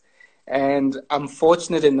And I'm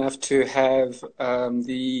fortunate enough to have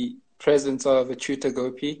the presence of Achyuta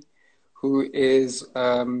Gopi, who is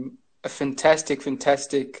a fantastic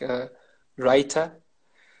writer.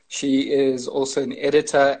 She is also an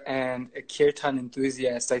editor and a kirtan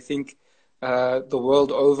enthusiast. I think the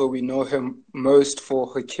world over we know her most for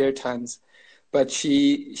her kirtans, but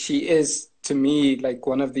she is to me like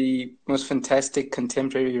one of the most fantastic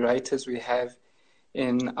contemporary writers we have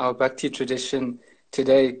in our Bhakti tradition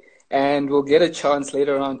today. And we'll get a chance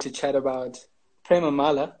later on to chat about Prema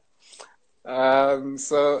Mala.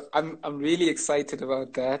 So I'm really excited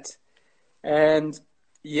about that. And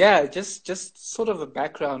yeah, just sort of a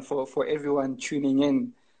background for everyone tuning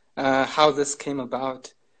in, how this came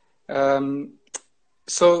about. Um,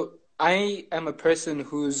 so I am a person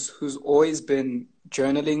who's always been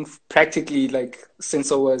journaling practically like since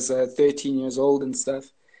I was 13 years old and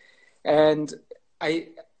stuff. And I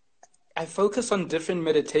I focus on different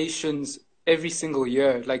meditations every single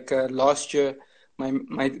year. Like last year,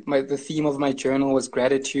 the theme of my journal was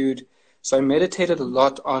gratitude. So I meditated a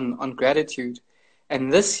lot on gratitude.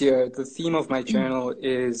 And this year, the theme of my journal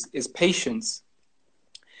is patience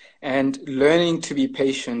and learning to be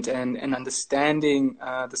patient and understanding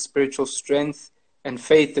the spiritual strength and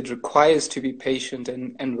faith that requires to be patient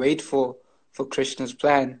and wait for Krishna's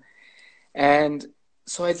plan. And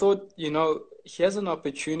so I thought, here's an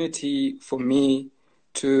opportunity for me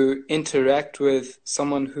to interact with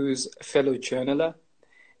someone who's a fellow journaler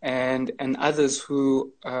and others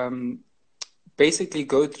who basically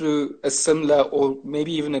go through a similar or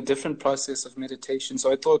maybe even a different process of meditation.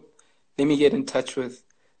 So I thought, let me get in touch with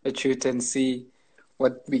Achyuta and see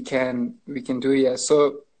what we can do here.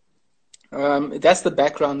 So that's the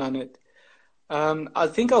background on it. I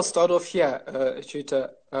think I'll start off here,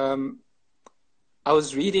 Achyuta. I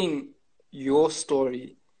was reading your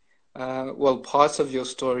story, well, parts of your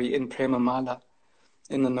story in Prema Mala,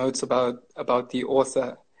 in the notes about the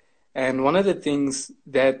author. And one of the things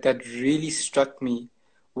that really struck me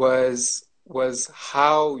was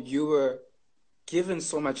how you were given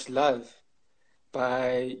so much love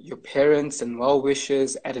by your parents and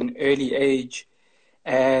well-wishers at an early age,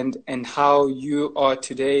 and how you are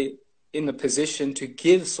today in the position to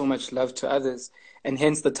give so much love to others. And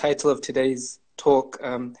hence the title of today's talk,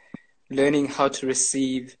 learning how to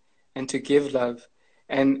receive and to give love.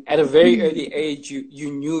 And at a very early age,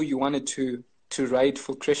 you knew you wanted to write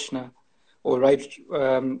for Krishna or write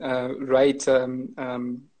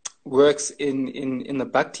works in the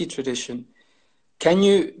Bhakti tradition. Can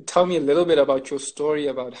you tell me a little bit about your story,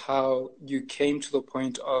 about how you came to the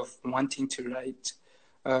point of wanting to write,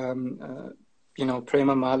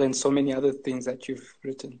 Prema Mala and so many other things that you've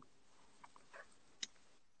written?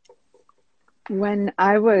 When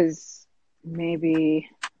I was maybe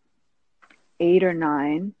 8 or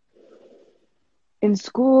 9, in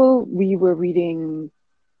school, we were reading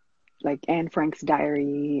like Anne Frank's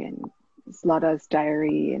diary and Slaughter's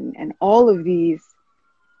diary and all of these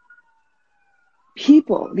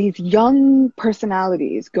people, these young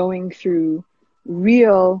personalities going through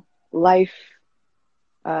real life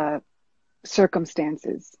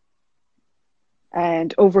circumstances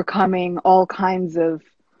and overcoming all kinds of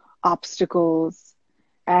obstacles,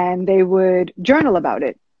 and they would journal about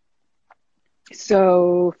it.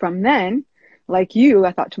 So from then, like you,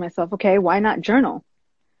 I thought to myself, okay, why not journal?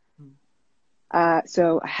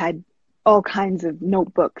 So I had all kinds of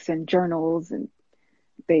notebooks and journals, and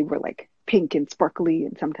they were like pink and sparkly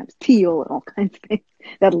and sometimes teal and all kinds of things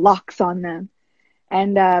that locks on them.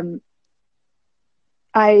 And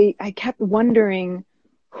I kept wondering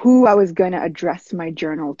who I was going to address my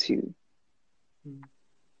journal to.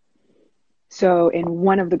 So in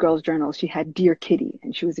one of the girls' journals, she had Dear Kitty,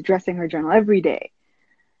 and she was addressing her journal every day.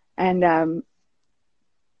 And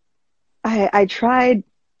I tried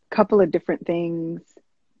a couple of different things,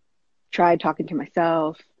 tried talking to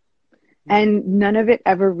myself, and none of it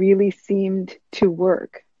ever really seemed to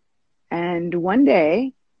work. And one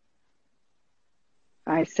day,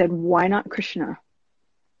 I said, why not Krishna?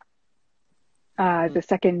 The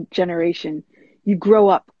second generation, you grow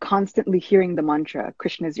up constantly hearing the mantra,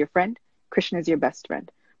 Krishna is your friend, Krishna is your best friend.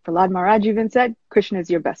 Prahlad Maharaj even said, Krishna is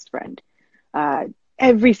your best friend.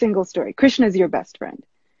 Every single story, Krishna is your best friend.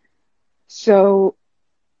 So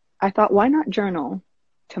I thought, why not journal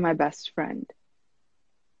to my best friend?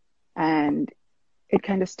 And it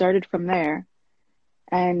kind of started from there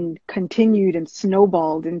and continued and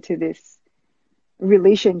snowballed into this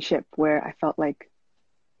relationship where I felt like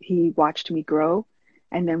he watched me grow,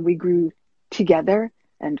 and then we grew together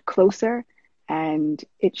and closer, and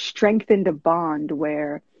it strengthened a bond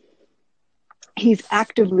where he's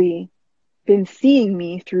actively been seeing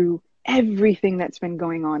me through everything that's been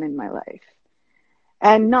going on in my life.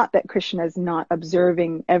 And not that Krishna is not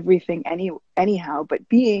observing everything anyhow, but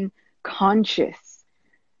being conscious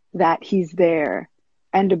that he's there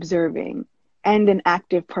and observing and an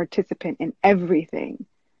active participant in everything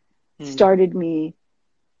started me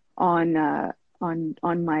on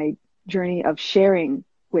my journey of sharing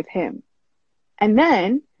with him. And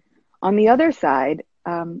then on the other side,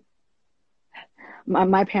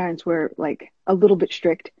 my parents were like a little bit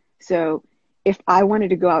strict. So if I wanted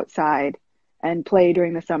to go outside and play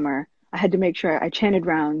during the summer, I had to make sure I chanted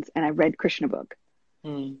rounds and I read Krishna book.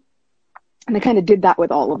 And I kind of did that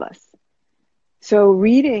with all of us. So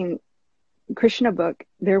reading Krishna book,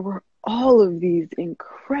 there were all of these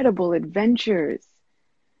incredible adventures.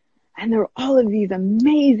 And there were all of these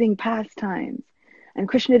amazing pastimes. And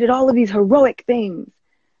Krishna did all of these heroic things.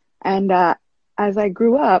 And as I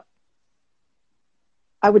grew up,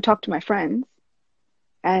 I would talk to my friends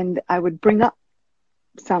and I would bring up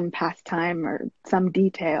some pastime or some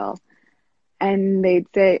detail. And they'd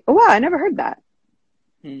say, oh, wow, I never heard that.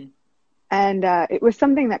 And it was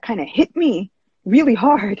something that kind of hit me really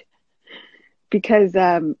hard because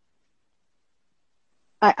I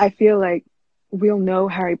feel like we'll know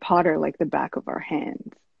Harry Potter like the back of our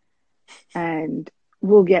hands. And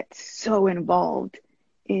we'll get so involved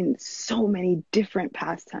in so many different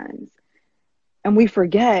pastimes. And we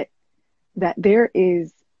forget that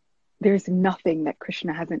there's nothing that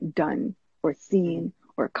Krishna hasn't done or seen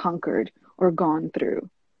or conquered or gone through.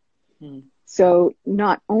 So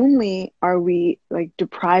not only are we like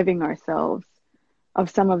depriving ourselves of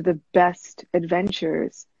some of the best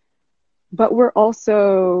adventures, but we're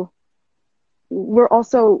also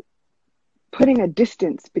putting a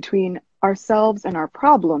distance between ourselves and our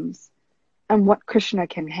problems and what Krishna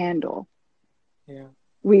can handle.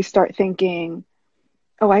 We start thinking,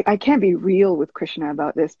 oh, I can't be real with Krishna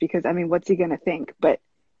about this because, I mean, what's he going to think? But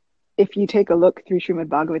if you take a look through Srimad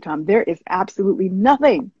Bhagavatam, there is absolutely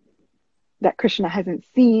nothing that Krishna hasn't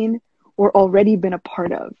seen or already been a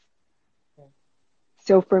part of.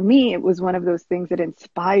 So for me, it was one of those things that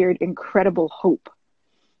inspired incredible hope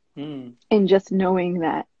in just knowing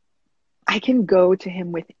that I can go to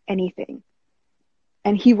him with anything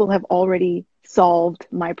and he will have already solved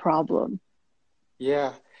my problem.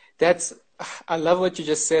 Yeah, I love what you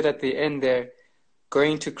just said at the end there,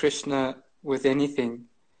 going to Krishna with anything.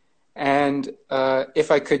 And if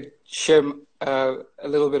I could share a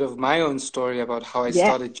little bit of my own story about how I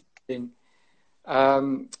started chanting.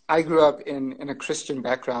 I grew up in a Christian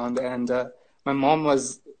background, and my mom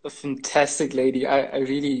was a fantastic lady. I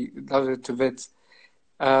really loved her to bits.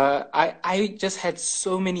 I just had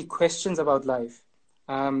so many questions about life.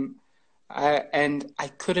 And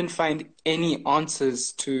I couldn't find any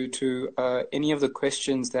answers to any of the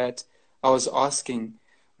questions that I was asking,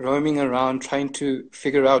 roaming around trying to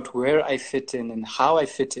figure out where I fit in and how I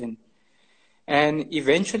fit in. And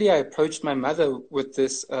eventually I approached my mother with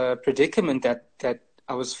this predicament that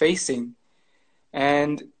I was facing.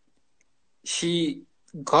 And she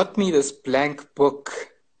got me this blank book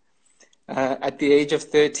at the age of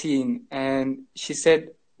 13. And she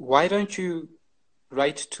said, why don't you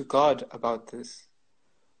write to God about this?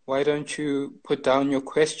 Why don't you put down your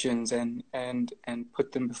questions and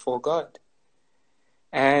put them before God?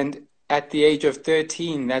 And at the age of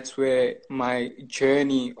 13, that's where my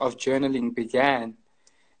journey of journaling began.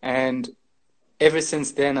 And ever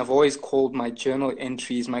since then, I've always called my journal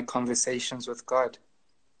entries my conversations with God.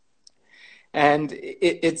 And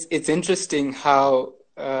it's interesting how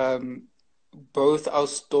both our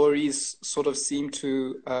stories sort of seem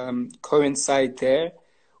to coincide there,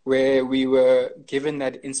 where we were given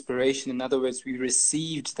that inspiration. In other words, we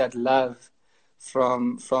received that love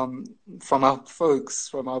from our folks,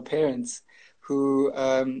 from our parents, who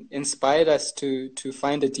inspired us to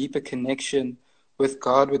find a deeper connection with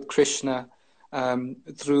God, with Krishna,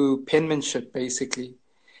 through penmanship, basically.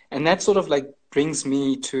 And that sort of like brings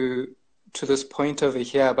me to this point over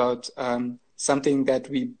here about something that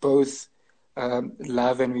we both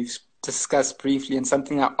love and we've discussed briefly, and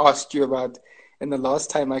something I asked you about in the last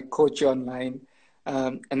time I caught you online,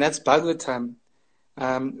 and that's Bhagavatam.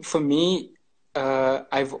 For me,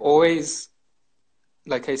 I've always,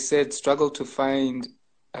 like I said, struggled to find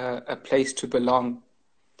a place to belong,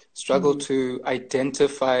 struggled to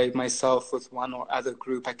identify myself with one or other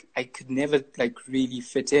group. I could never like really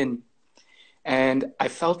fit in. And I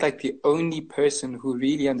felt like the only person who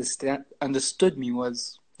really understood me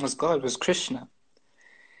was God, was Krishna.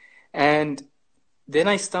 And then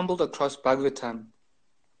I stumbled across Bhagavatam.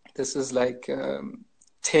 This is like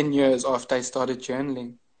 10 years after I started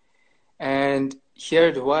journaling. And here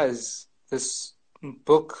it was, this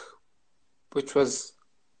book which was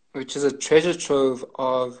which is a treasure trove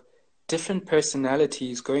of different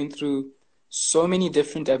personalities going through so many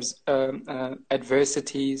different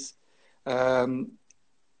adversities, um,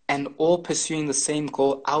 and all pursuing the same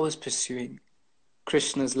goal I was pursuing,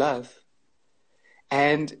 Krishna's love.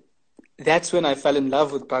 And that's when I fell in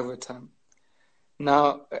love with Bhagavatam.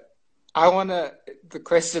 Now, the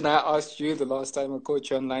question I asked you the last time I caught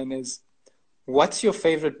you online is, what's your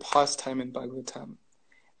favorite pastime in Bhagavatam?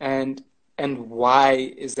 And and why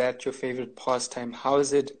is that your favorite pastime? How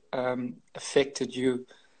has it affected you?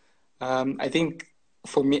 I think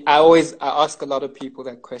for me, I ask a lot of people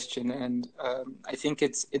that question, and I think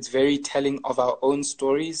it's very telling of our own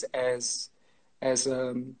stories as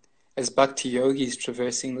um, as bhakti yogis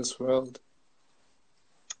traversing this world.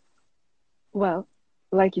 Well,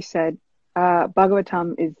 like you said,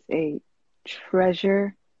 Bhagavatam is a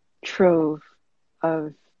treasure trove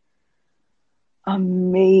of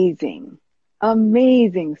amazing,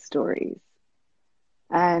 amazing stories.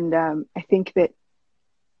 And I think that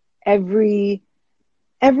every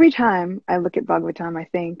time I look at Bhagavatam, I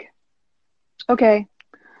think, okay,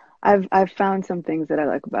 I've found some things that I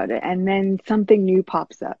like about it, and then something new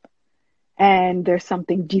pops up, and there's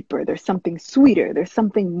something deeper, there's something sweeter, there's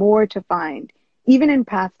something more to find, even in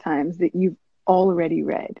pastimes that you've already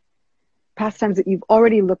read, pastimes that you've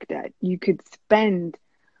already looked at. You could spend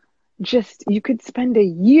a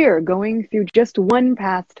year going through just one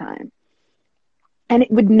pastime, and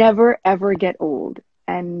it would never ever get old.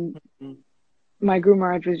 And Mm. my Guru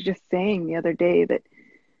Maharaj was just saying the other day that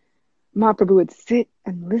Mahaprabhu would sit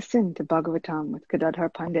and listen to Bhagavatam with Gadadhar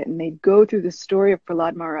Pandit, and they'd go through the story of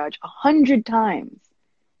Prahlad Maharaj 100 times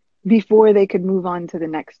before they could move on to the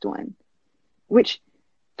next one. Which,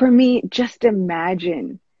 for me, just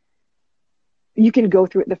imagine, you can go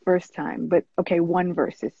through it the first time, but okay, one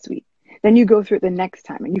verse is sweet. Then you go through it the next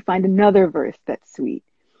time, and you find another verse that's sweet.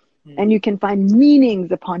 And you can find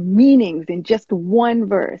meanings upon meanings in just one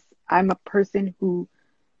verse. I'm a person who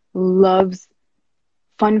loves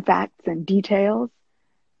fun facts and details.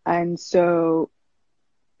 And so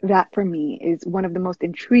that for me is one of the most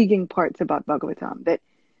intriguing parts about Bhagavatam, that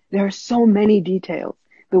there are so many details,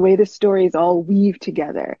 the way the stories all weave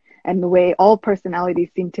together and the way all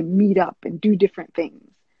personalities seem to meet up and do different things.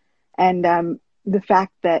 And the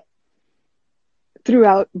fact that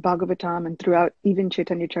throughout Bhagavatam and throughout even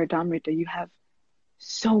Chaitanya Charitamrita, you have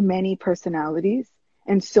so many personalities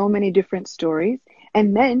and so many different stories.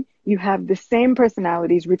 And then you have the same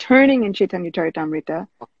personalities returning in Chaitanya Charitamrita,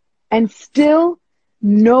 and still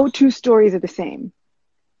no two stories are the same.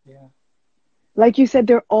 Yeah. Like you said,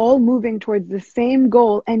 they're all moving towards the same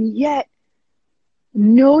goal, and yet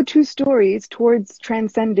no two stories towards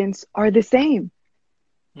transcendence are the same,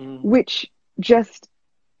 which just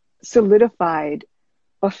solidified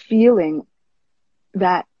a feeling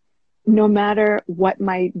that no matter what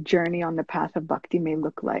my journey on the path of bhakti may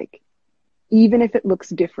look like, even if it looks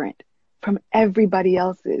different from everybody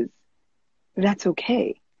else's, that's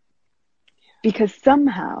okay. Because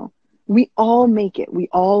somehow we all make it. We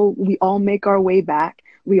all make our way back.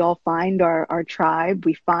 We all find our tribe.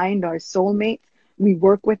 We find our soulmates. We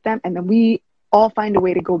work with them, and then we all find a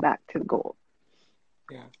way to go back to the goal.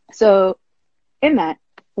 Yeah. So in that,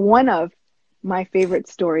 one of my favorite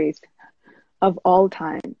stories of all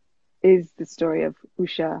time is the story of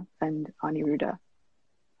Usha and Aniruddha.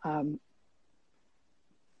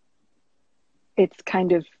 It's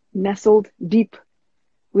kind of nestled deep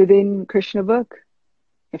within Krishna book.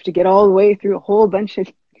 You have to get all the way through a whole bunch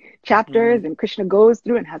of chapters, and Krishna goes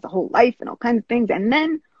through and has a whole life and all kinds of things. And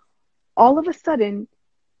then all of a sudden,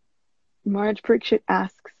 Maharaj Parikshit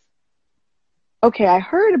asks, okay, I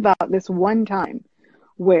heard about this one time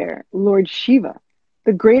where Lord Shiva,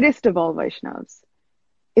 the greatest of all Vaishnavas,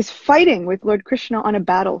 is fighting with Lord Krishna on a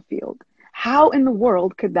battlefield. How in the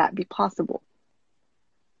world could that be possible?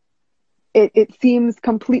 It seems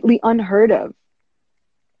completely unheard of.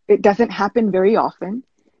 It doesn't happen very often.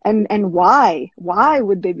 And why? Why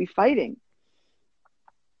would they be fighting?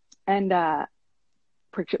 And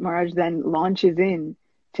Parikshit Maharaj then launches in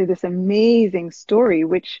to this amazing story,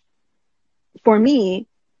 which for me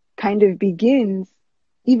kind of begins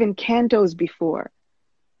even cantos before.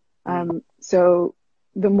 So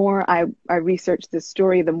the more I research this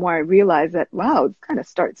story, the more I realize that, wow, it kind of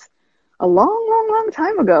starts a long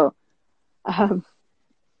time ago.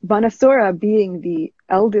 Banasura being the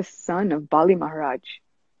eldest son of Bali Maharaj,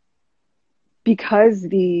 because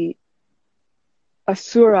the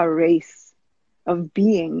Asura race of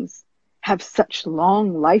beings have such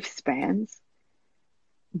long lifespans,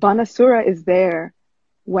 Banasura is there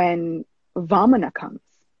when Vamana comes.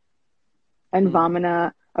 And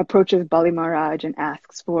Vamana approaches Bali Maharaj and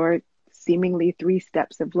asks for seemingly 3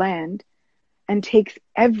 steps of land and takes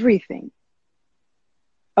everything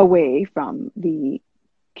away from the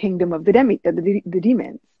kingdom of the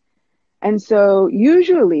demons. And so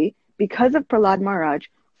usually, because of Prahlad Maharaj,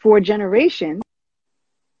 for generations,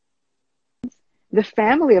 the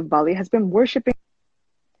family of Bali has been worshipping.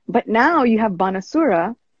 But now you have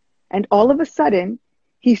Banasura, and all of a sudden,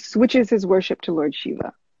 he switches his worship to Lord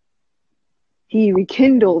Shiva. He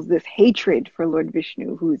rekindles this hatred for Lord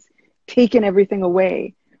Vishnu, who's taken everything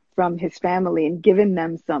away from his family and given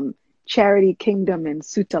them some charity kingdom in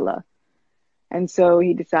Sutala. And so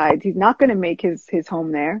he decides he's not going to make his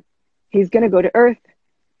home there. He's going to go to earth.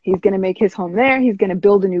 He's going to make his home there. He's going to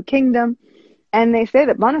build a new kingdom. And they say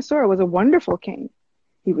that Banasura was a wonderful king.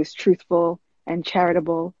 He was truthful and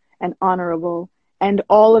charitable and honorable, and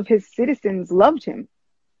all of his citizens loved him.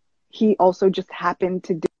 He also just happened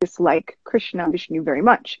to dislike Krishna and Vishnu very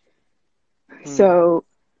much. So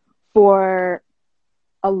for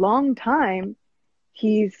a long time,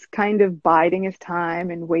 he's kind of biding his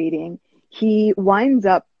time and waiting. He winds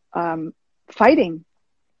up fighting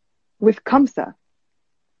with Kamsa.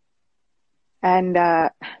 And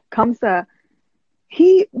Kamsa,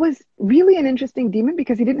 he was really an interesting demon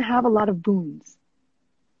because he didn't have a lot of boons.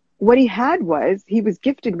 What he had was, he was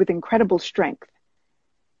gifted with incredible strength.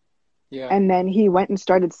 Yeah. And then he went and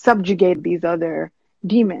started subjugating these other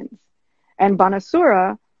demons. And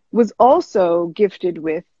Banasura was also gifted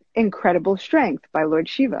with incredible strength by Lord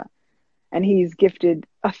Shiva. And he's gifted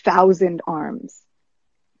 1,000 arms.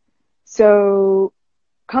 So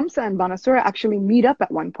Kamsa and Banasura actually meet up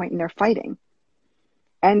at one point and they're fighting.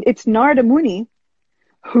 And it's Narada Muni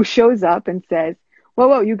who shows up and says,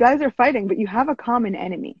 whoa, you guys are fighting, but you have a common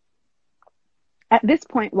enemy. At this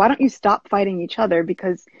point, why don't you stop fighting each other,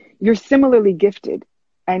 because you're similarly gifted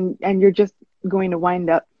and you're just going to wind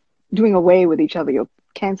up doing away with each other. You'll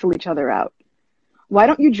cancel each other out. Why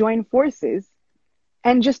don't you join forces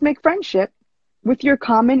and just make friendship with your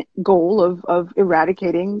common goal of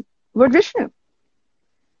eradicating Lord Vishnu?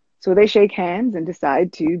 So they shake hands and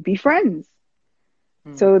decide to be friends.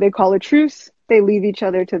 So they call a truce. They leave each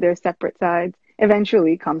other to their separate sides.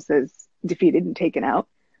 Eventually, Kamsa's defeated and taken out.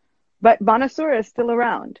 But Banasura is still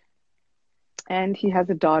around. And he has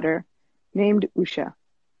a daughter named Usha.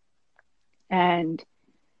 And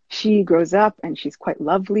she grows up and she's quite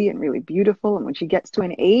lovely and really beautiful. And when she gets to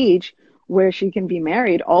an age where she can be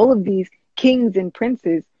married, all of these kings and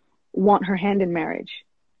princes want her hand in marriage.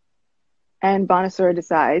 And Banasura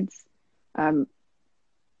decides,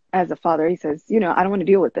 as a father, he says, I don't want to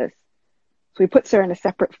deal with this. So he puts her in a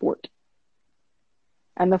separate fort.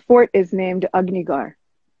 And the fort is named Agnigar,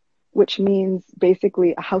 which means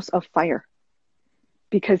basically a house of fire,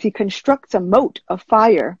 because he constructs a moat of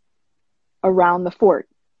fire around the fort.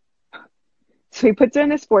 So he puts her in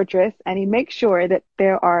this fortress and he makes sure that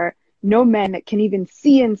there are no men that can even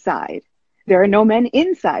see inside. There are no men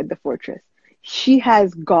inside the fortress. She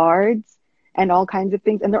has guards and all kinds of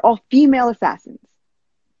things, and they're all female assassins.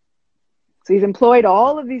 So he's employed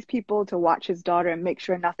all of these people to watch his daughter and make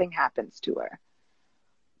sure nothing happens to her.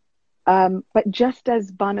 But just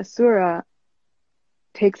as Banasura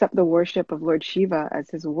takes up the worship of Lord Shiva as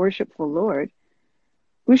his worshipful lord,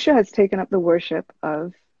 Usha has taken up the worship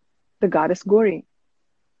of the goddess Gauri.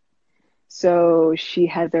 So she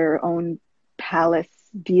has her own palace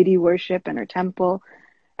deity worship and her temple.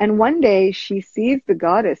 And one day she sees the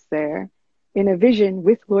goddess there in a vision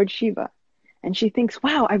with Lord Shiva. And she thinks,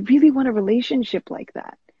 wow, I really want a relationship like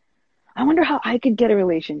that. I wonder how I could get a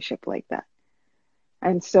relationship like that.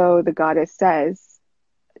 And so the goddess says,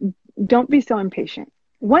 don't be so impatient.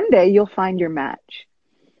 One day you'll find your match.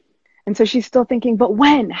 And so she's still thinking, but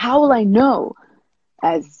when? How will I know?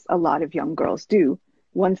 As a lot of young girls do.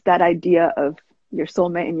 Once that idea of your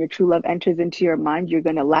soulmate and your true love enters into your mind, you're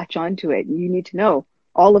going to latch onto it. You need to know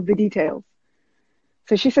all of the details.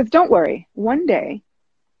 So she says, don't worry. One day,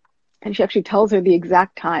 and she actually tells her the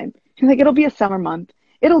exact time. She's like, it'll be a summer month.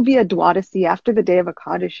 It'll be a Dwadasi after the day of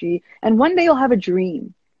Akadashi. And one day you'll have a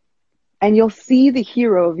dream. And you'll see the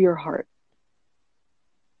hero of your heart.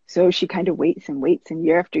 So she kind of waits, and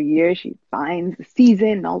year after year, she finds the season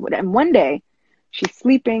and all that. And one day, she's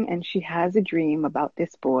sleeping and she has a dream about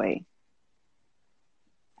this boy.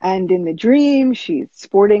 And in the dream, she's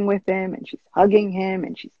sporting with him and she's hugging him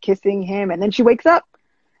and she's kissing him. And then she wakes up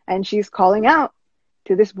and she's calling out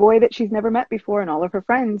to this boy that she's never met before. And all of her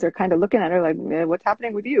friends are kind of looking at her like, what's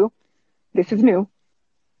happening with you? This is new.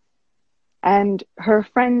 And her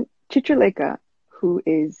friend Chitralekha, who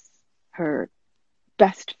is her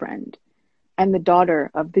best friend and the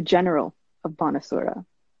daughter of the general of Banasura,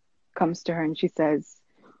 comes to her and she says,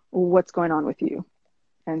 what's going on with you?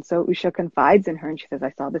 And so Usha confides in her and she says,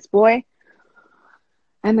 I saw this boy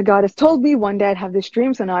and the goddess told me one day I'd have this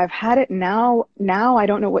dream. So now I've had it. Now I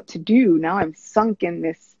don't know what to do. Now I'm sunk in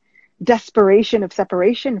this desperation of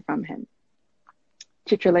separation from him.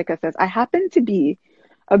 Chitralekha says, I happen to be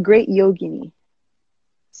a great yogini.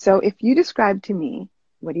 So if you describe to me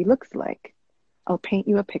what he looks like, I'll paint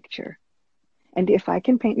you a picture. And if I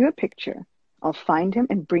can paint you a picture, I'll find him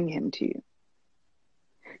and bring him to you.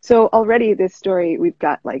 So already this story, we've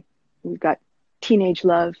got teenage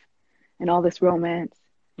love and all this romance.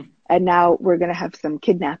 And now we're going to have some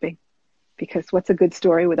kidnapping, because what's a good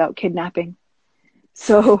story without kidnapping?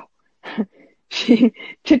 So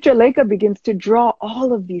Chitralekha begins to draw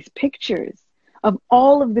all of these pictures of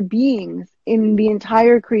all of the beings in the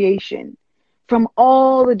entire creation from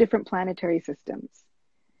all the different planetary systems.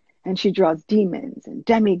 And she draws demons and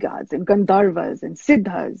demigods and Gandharvas and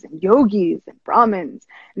Siddhas and yogis and Brahmins.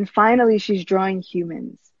 And finally, she's drawing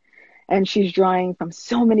humans. And she's drawing from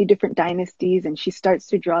so many different dynasties. And she starts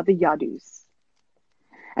to draw the Yadus.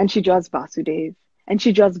 And she draws Vasudev. And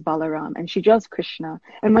she draws Balaram. And she draws Krishna.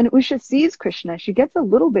 And when Usha sees Krishna, she gets a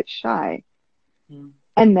little bit shy.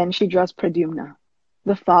 And then she draws Pradyumna,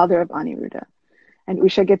 the father of Aniruddha. And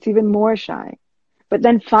Usha gets even more shy. But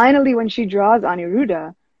then finally, when she draws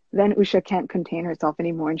Aniruddha, then Usha can't contain herself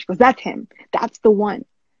anymore. And she goes, that's him. That's the one.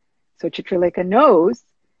 So Chitralekha knows,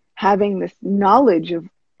 having this knowledge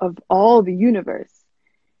of all the universe,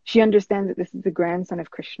 she understands that this is the grandson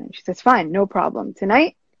of Krishna. And she says, fine, no problem.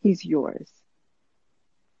 Tonight, he's yours.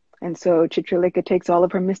 And so Chitralekha takes all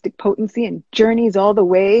of her mystic potency and journeys all the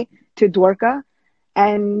way to Dwarka.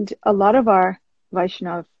 And a lot of our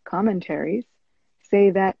Vaishnav commentaries say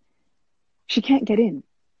that she can't get in.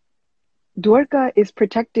 Dwarka is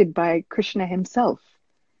protected by Krishna himself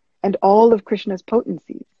and all of Krishna's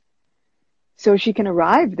potencies. So she can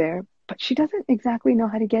arrive there, but she doesn't exactly know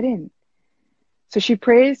how to get in. So she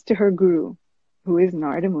prays to her guru, who is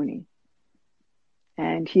Narada Muni.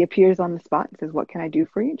 And he appears on the spot and says, what can I do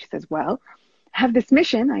for you? And she says, well, I have this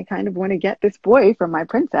mission. I kind of want to get this boy from my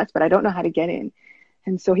princess, but I don't know how to get in.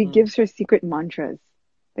 And so he gives her secret mantras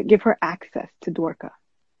that give her access to Dwarka.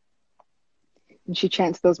 And she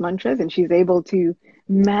chants those mantras and she's able to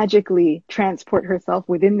magically transport herself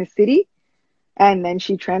within the city. And then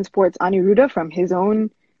she transports Aniruddha from his own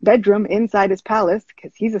bedroom inside his palace,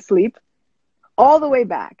 because he's asleep, all the way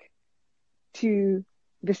back to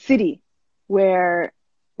the city where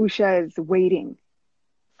Usha is waiting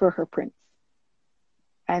for her prince.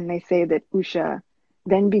 And they say that Usha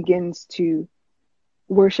then begins to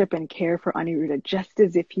worship and care for Aniruddha just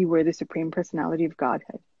as if he were the Supreme Personality of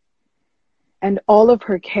Godhead. And all of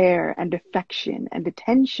her care and affection and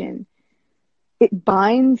attention, it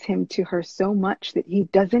binds him to her so much that he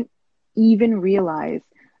doesn't even realize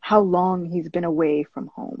how long he's been away from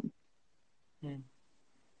home.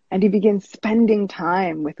 And he begins spending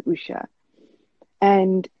time with Usha.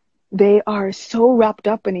 And they are so wrapped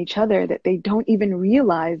up in each other that they don't even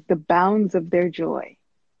realize the bounds of their joy.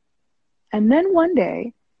 And then one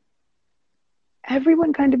day,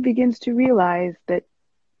 everyone kind of begins to realize that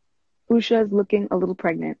Usha is looking a little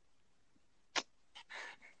pregnant.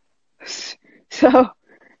 So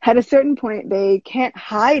at a certain point, they can't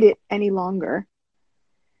hide it any longer.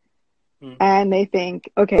 And they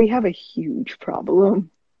think, okay, we have a huge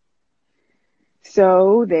problem.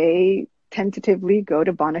 So they tentatively go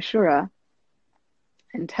to Banashura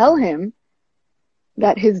and tell him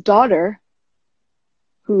that his daughter,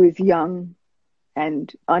 who is young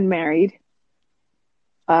and unmarried,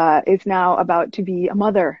 is now about to be a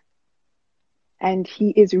mother. And he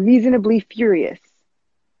is reasonably furious.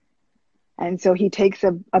 And so he takes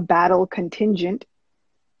a battle contingent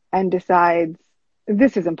and decides,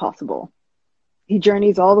 this is impossible. He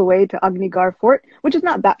journeys all the way to Agnigar Fort, which is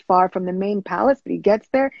not that far from the main palace, but he gets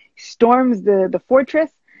there, storms the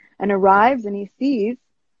fortress, and arrives, and he sees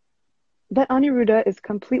that Aniruddha is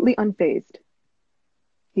completely unfazed.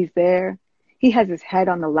 He's there. He has his head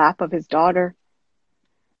on the lap of his daughter,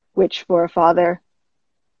 which for a father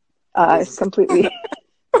is completely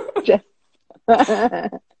just...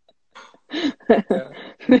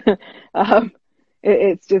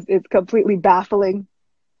 it's completely baffling.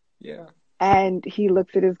 Yeah. And he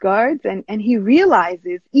looks at his guards and he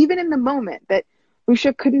realizes, even in the moment, that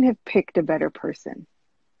Usha couldn't have picked a better person.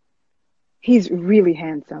 He's really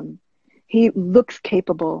handsome. He looks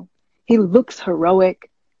capable. He looks heroic.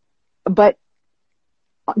 But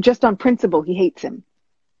just on principle, he hates him.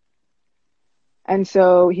 And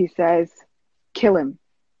so he says, kill him.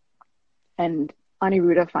 And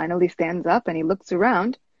Aniruddha finally stands up and he looks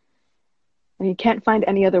around And he can't find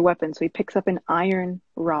any other weapon, so he picks up an iron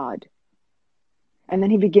rod. And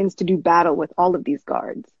then he begins to do battle with all of these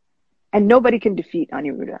guards. And nobody can defeat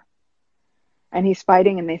Aniruddha. And he's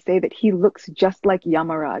fighting, and they say that he looks just like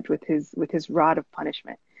Yamaraj with his rod of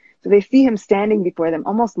punishment. So they see him standing before them,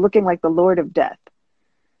 almost looking like the Lord of Death.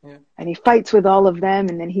 Yeah. And he fights with all of them,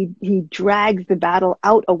 and then he drags the battle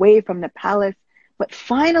out away from the palace. But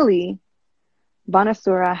finally,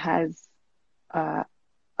 Banasura has a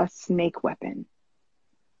snake weapon.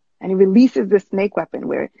 And he releases this snake weapon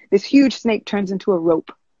where this huge snake turns into a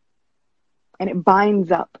rope. And it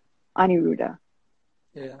binds up Aniruddha.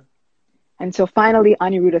 Yeah. And so finally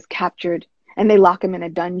Aniruddha's captured, and they lock him in a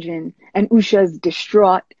dungeon, and Usha's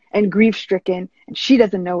distraught and grief-stricken, and she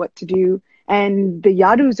doesn't know what to do. And the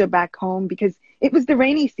Yadus are back home because it was the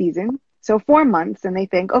rainy season, so 4 months, and they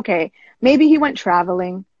think, okay, maybe he went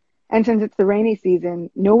traveling. And since it's the rainy season,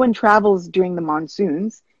 no one travels during the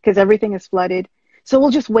monsoons because everything is flooded. So we'll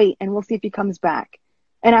just wait and we'll see if he comes back.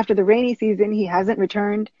 And after the rainy season, he hasn't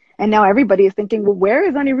returned. And now everybody is thinking, well, where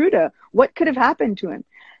is Aniruddha? What could have happened to him?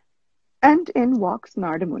 And in walks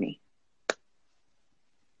Narada Muni.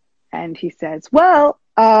 And he says, well,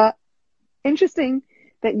 interesting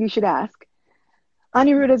that you should ask.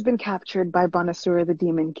 Aniruddha has been captured by Banasura, the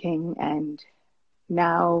demon king, and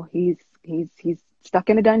now he's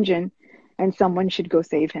stuck in a dungeon, and someone should go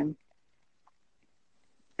save him.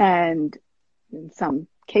 And in some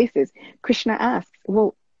cases, Krishna asks,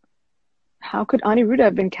 well, how could Aniruddha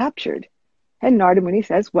have been captured? And Narada Muni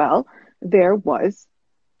says, well, there was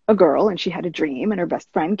a girl, and she had a dream, and her best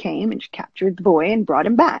friend came, and she captured the boy and brought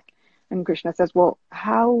him back. And Krishna says, well,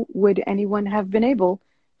 how would anyone have been able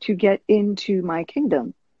to get into my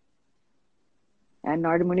kingdom? And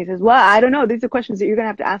Narada Muni says, well, I don't know. These are questions that you're going to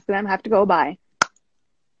have to ask them. Have to go by.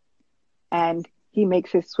 And he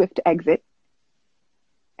makes his swift exit.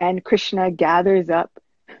 And Krishna gathers up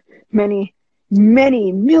many,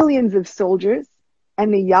 many millions of soldiers.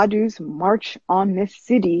 And the Yadus march on this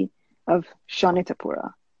city of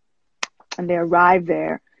Shanitapura. And they arrive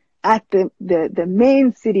there at the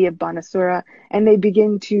main city of Banasura. And they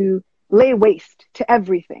begin to lay waste to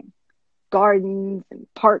everything. Gardens and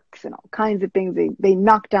parks and all kinds of things. They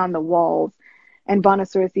knock down the walls. And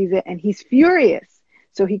Banasura sees it and he's furious.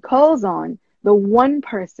 So he calls on the one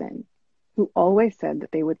person who always said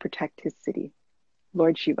that they would protect his city,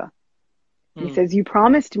 Lord Shiva. He says, you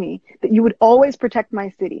promised me that you would always protect my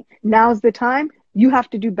city. Now's the time. You have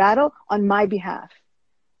to do battle on my behalf.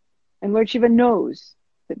 And Lord Shiva knows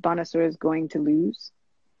that Banasura is going to lose.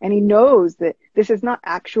 And he knows that this is not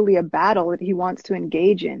actually a battle that he wants to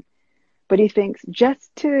engage in. But he thinks,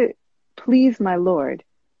 just to please my Lord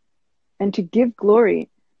and to give glory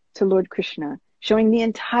to Lord Krishna, showing the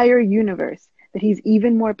entire universe that he's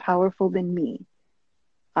even more powerful than me,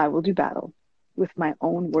 I will do battle with my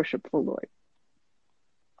own worshipful Lord.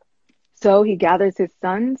 So he gathers his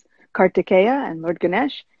sons, Kartikeya and Lord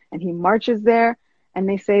Ganesh, and he marches there. And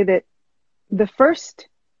they say that the first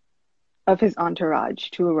of his entourage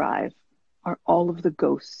to arrive are all of the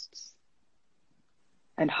ghosts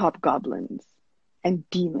and hobgoblins and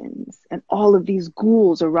demons. And all of these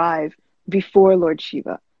ghouls arrive before Lord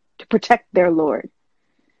Shiva to protect their Lord.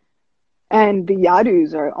 And the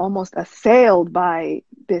Yadus are almost assailed by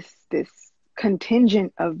this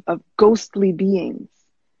contingent of ghostly beings.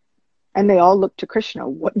 And they all look to Krishna.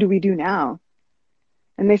 What do we do now?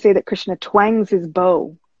 And they say that Krishna twangs his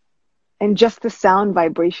bow. And just the sound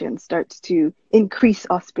vibration starts to increase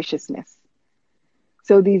auspiciousness.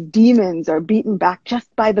 So these demons are beaten back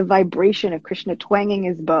just by the vibration of Krishna twanging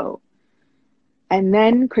his bow. And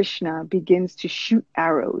then Krishna begins to shoot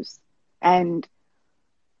arrows. And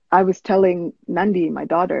I was telling Nandi, my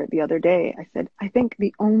daughter, the other day, I said, I think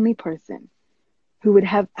the only person who would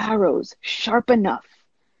have arrows sharp enough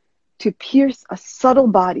to pierce a subtle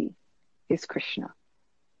body is Krishna.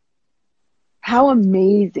 How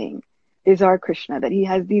amazing is our Krishna that he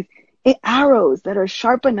has these arrows that are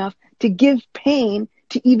sharp enough to give pain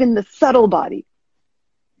to even the subtle body.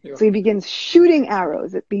 Yeah. So he begins shooting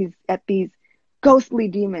arrows at these ghostly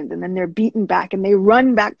demons, and then they're beaten back and they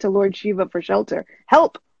run back to Lord Shiva for shelter.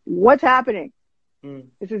 Help! What's happening?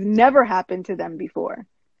 This has never happened to them before.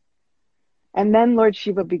 And then Lord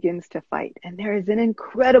Shiva begins to fight, and there is an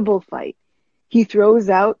incredible fight. He throws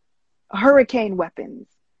out hurricane weapons,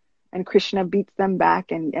 and Krishna beats them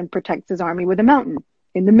back and protects his army with a mountain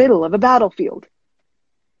in the middle of a battlefield.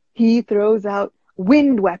 He throws out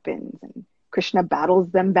wind weapons, and Krishna battles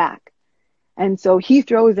them back. And so he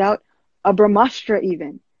throws out a Brahmastra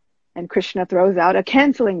even, and Krishna throws out a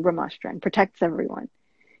canceling Brahmastra and protects everyone.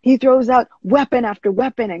 He throws out weapon after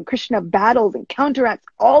weapon, and Krishna battles and counteracts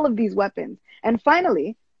all of these weapons. And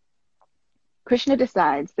finally, Krishna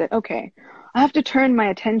decides that, okay, I have to turn my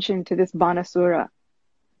attention to this Banasura.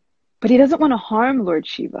 But he doesn't want to harm Lord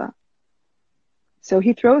Shiva. So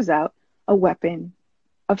he throws out a weapon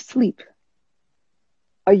of sleep,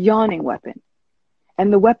 a yawning weapon.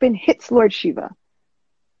 And the weapon hits Lord Shiva.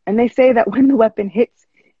 And they say that when the weapon hits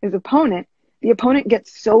his opponent, the opponent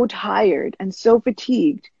gets so tired and so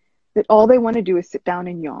fatigued that all they want to do is sit down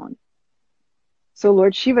and yawn. So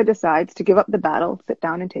Lord Shiva decides to give up the battle, sit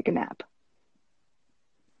down and take a nap.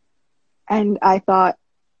 And I thought,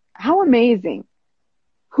 how amazing.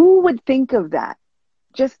 Who would think of that?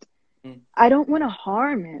 Just, I don't want to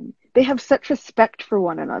harm him. They have such respect for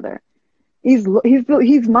one another. He's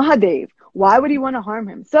Mahadev. Why would he want to harm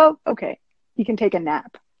him? So, okay, he can take a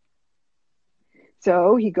nap.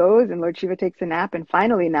 So he goes and Lord Shiva takes a nap, and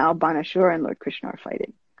finally now Banasura and Lord Krishna are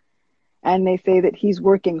fighting. And they say that he's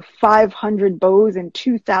working 500 bows and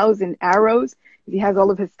 2,000 arrows. He has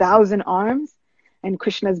all of his 1,000 arms. And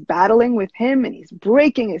Krishna's battling with him, and he's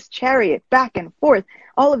breaking his chariot back and forth,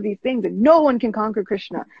 all of these things, and no one can conquer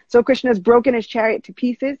Krishna. So Krishna's broken his chariot to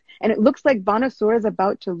pieces, and it looks like Banasura is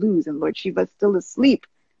about to lose, and Lord Shiva is still asleep.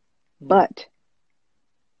 But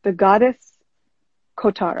the goddess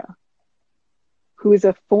Kotara, who is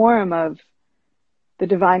a form of the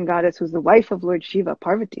divine goddess who's the wife of Lord Shiva,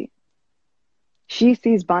 Parvati, she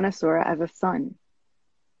sees Banasura as a son.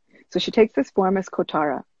 So she takes this form as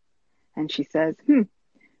Kotara, and she says,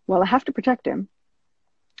 well, I have to protect him.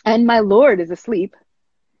 And my lord is asleep.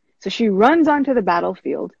 So she runs onto the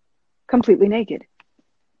battlefield completely naked.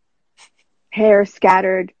 Hair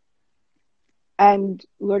scattered. And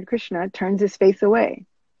Lord Krishna turns his face away.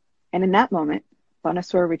 And in that moment,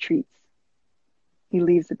 Banasura retreats. He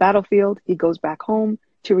leaves the battlefield. He goes back home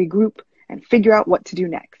to regroup and figure out what to do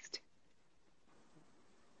next.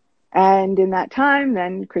 And in that time,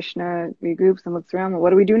 then Krishna regroups and looks around. Well,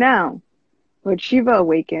 what do we do now? Lord Shiva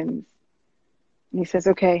awakens. And he says,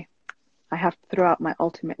 okay, I have to throw out my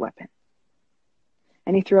ultimate weapon.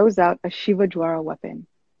 And he throws out a Shiva Dwara weapon.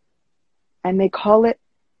 And they call it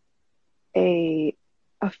a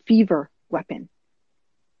fever weapon.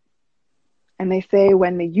 And they say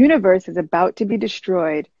when the universe is about to be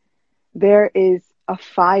destroyed, there is a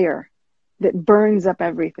fire that burns up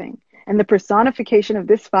everything. And the personification of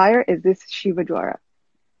this fire is this Shiva Dwara.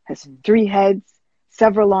 Has 3 heads,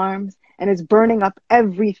 several arms, and is burning up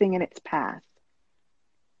everything in its path.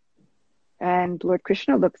 And Lord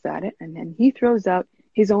Krishna looks at it, and then he throws out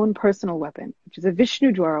his own personal weapon, which is a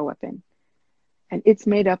Vishnu Dwara weapon. And it's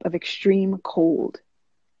made up of extreme cold.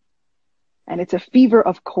 And it's a fever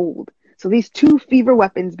of cold. So these 2 fever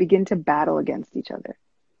weapons begin to battle against each other.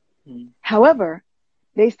 However,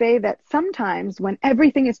 they say that sometimes when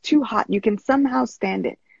everything is too hot, you can somehow stand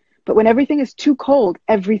it. But when everything is too cold,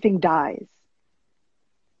 everything dies.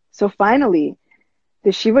 So finally,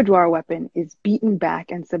 the Shiva Dwara weapon is beaten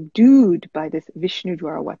back and subdued by this Vishnu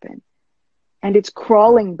Dwara weapon. And it's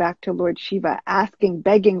crawling back to Lord Shiva, asking,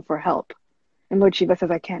 begging for help. And Lord Shiva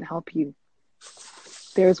says, I can't help you.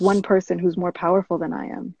 There's one person who's more powerful than I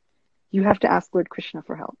am. You have to ask Lord Krishna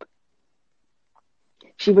for help.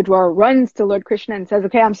 Shiva Dwara runs to Lord Krishna and says,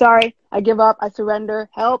 okay, I'm sorry. I give up. I surrender.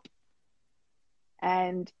 Help.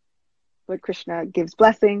 And Lord Krishna gives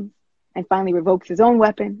blessings and finally revokes his own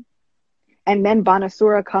weapon. And then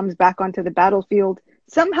Banasura comes back onto the battlefield,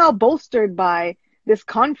 somehow bolstered by this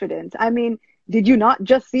confidence. I mean, did you not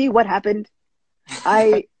just see what happened?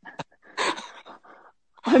 I'm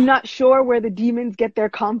not sure where the demons get their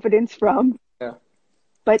confidence from,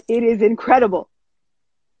 but it is incredible.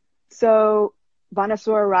 So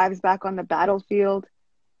Banasura arrives back on the battlefield,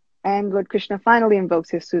 and Lord Krishna finally invokes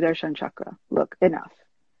his Sudarshan Chakra. Look, enough.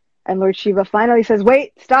 And Lord Shiva finally says,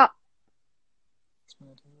 wait, stop.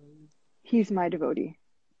 He's my devotee.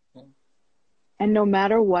 And no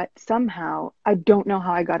matter what, somehow, I don't know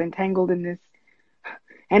how I got entangled in this.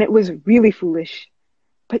 And it was really foolish.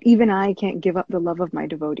 But even I can't give up the love of my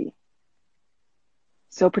devotee.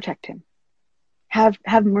 So protect him. Have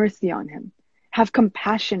mercy on him. Have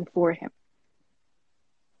compassion for him.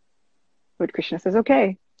 Lord Krishna says,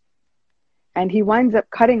 okay. And he winds up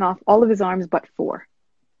cutting off all of his arms but 4.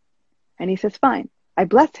 And he says, fine, I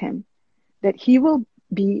bless him that he will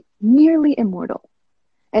be nearly immortal.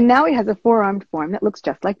 And now he has a 4-armed form that looks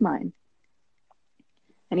just like mine.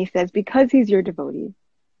 And he says, because he's your devotee,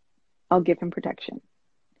 I'll give him protection.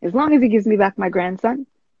 As long as he gives me back my grandson,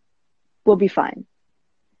 we'll be fine.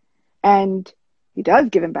 And he does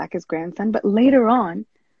give him back his grandson, but later on,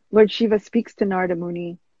 Lord Shiva speaks to Narada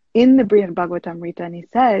Muni in the Brihad Bhagavatamrita, and he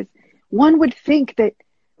says, one would think that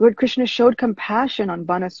Lord Krishna showed compassion on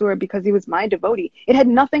Banasura because he was my devotee. It had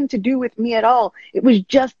nothing to do with me at all. It was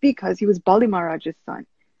just because he was Bali Maharaj's son.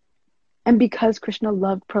 And because Krishna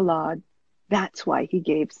loved Prahlad, that's why he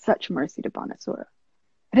gave such mercy to Banasura.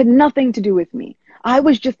 It had nothing to do with me. I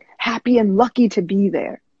was just happy and lucky to be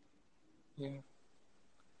there. Yeah.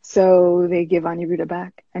 So they give Aniruddha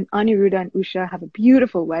back. And Aniruddha and Usha have a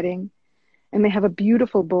beautiful wedding. And they have a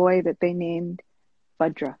beautiful boy that they named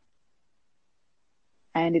Vajra.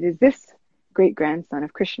 And it is this great-grandson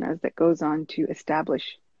of Krishna's that goes on to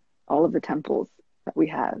establish all of the temples that we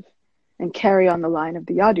have and carry on the line of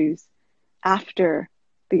the Yadus after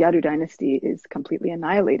the Yadu dynasty is completely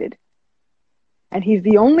annihilated. And he's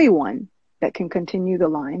the only one that can continue the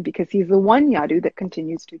line because he's the one Yadu that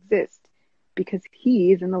continues to exist because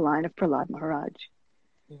he is in the line of Prahlad Maharaj.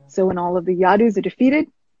 Yeah. So when all of the Yadus are defeated,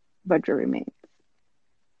 Vajra remains.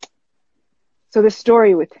 So the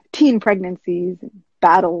story with teen pregnancies and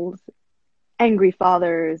battles, angry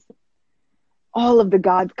fathers, all of the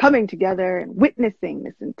gods coming together and witnessing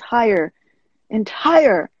this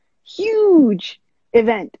entire huge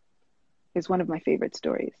event is one of my favorite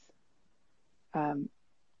stories.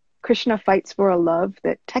 Krishna fights for a love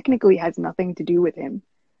that technically has nothing to do with him.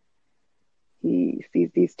 He sees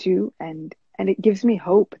these two, and it gives me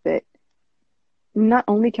hope that not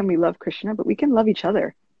only can we love Krishna, but we can love each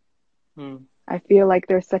other. I feel like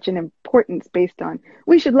there's such an importance based on,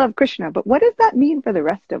 we should love Krishna, but what does that mean for the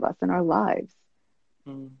rest of us in our lives?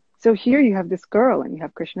 So here you have this girl, and you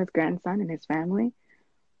have Krishna's grandson and his family,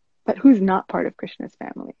 but who's not part of Krishna's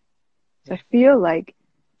family? So I feel like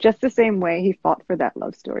just the same way he fought for that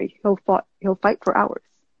love story, he'll fight for ours.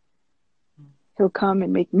 He'll come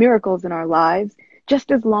and make miracles in our lives,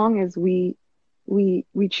 just as long as we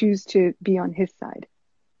choose to be on his side.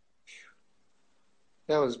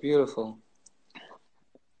 That was beautiful.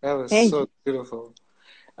 That was Thank so you. beautiful.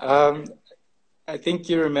 I think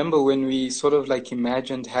you remember when we sort of like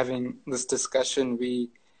imagined having this discussion, we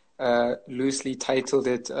loosely titled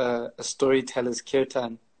it A Storyteller's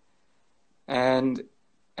Kirtan. And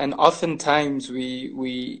oftentimes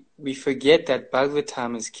we forget that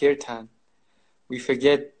Bhagavatam is Kirtan. We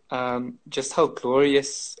forget just how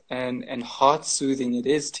glorious and heart-soothing it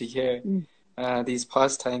is to hear these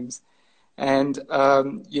pastimes. And,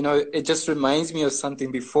 it just reminds me of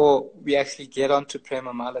something before we actually get onto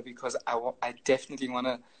Prema Mala, because I definitely want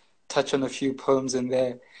to touch on a few poems in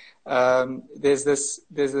there. There's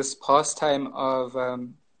this pastime of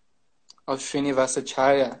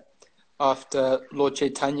Srinivasacharya after Lord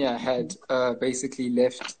Chaitanya had basically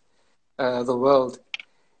left the world.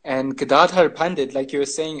 And Gadadhar Pandit, like you were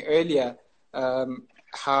saying earlier,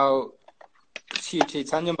 how Sri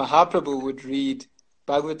Chaitanya Mahaprabhu would read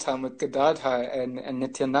Bhagavatam with Gadadhar and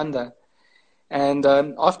Nityananda. And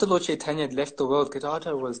after Lord Chaitanya had left the world,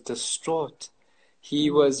 Gadadhar was distraught. He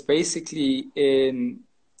was basically in,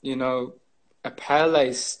 a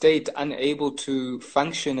paralyzed state, unable to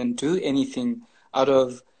function and do anything out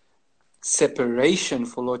of separation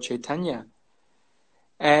for Lord Chaitanya.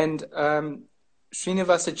 And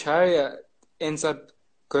Srinivasacharya ends up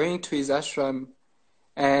going to his ashram,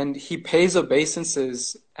 and he pays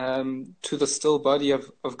obeisances to the still body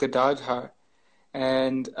of Gadadhar.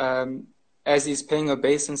 And as he's paying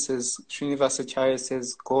obeisances, Srinivasacharya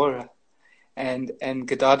says, Gora. And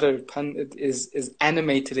Gadadhar Pandit is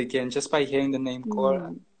animated again just by hearing the name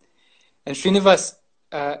Gora. And Srinivas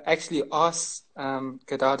actually asks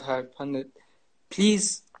Gadadhar Pandit,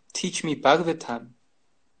 please teach me Bhagavatam.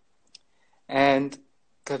 And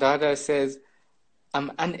Gadadhar says,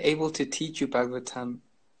 I'm unable to teach you Bhagavatam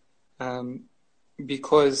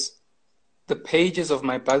because the pages of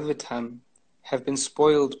my Bhagavatam have been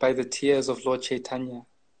spoiled by the tears of Lord Chaitanya.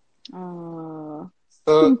 Oh.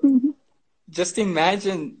 So just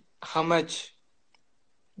imagine how much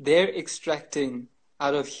they're extracting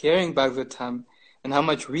out of hearing Bhagavatam and how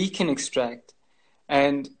much we can extract.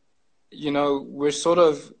 And, we're sort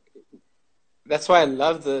of, that's why I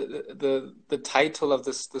love the title of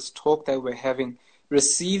this talk that we're having,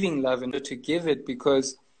 Receiving Love, and to give it,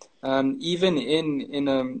 because even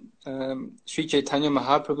in Sri Chaitanya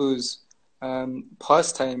Mahaprabhu's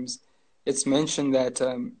pastimes, it's mentioned that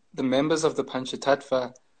the members of the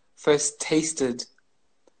Panchatattva first tasted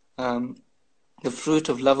the fruit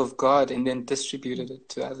of love of God and then distributed it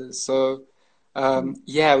to others. So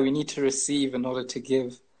we need to receive in order to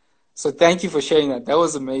give. So thank you for sharing that. That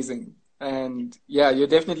was amazing. And you're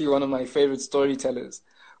definitely one of my favorite storytellers.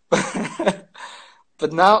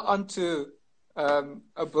 But now on to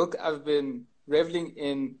a book I've been reveling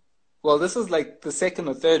in. Well, this is like the second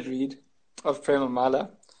or third read of Prema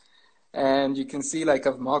Mala. And you can see like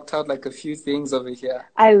I've marked out like a few things over here.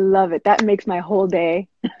 I love it. That makes my whole day.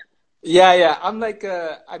 Yeah, yeah. I'm like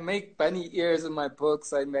I make bunny ears in my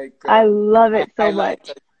books. I make I love I it so highlight,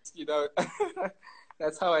 much. you know.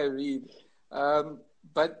 That's how I read.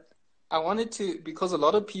 But I wanted to, because a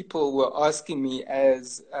lot of people were asking me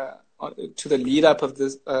as to the lead up of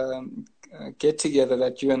this get together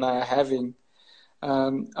that you and I are having,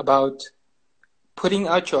 about putting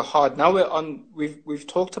out your heart. Now we've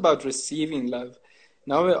talked about receiving love.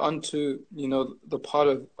 Now we're on to, the part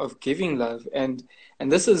of giving love. And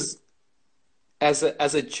this is, as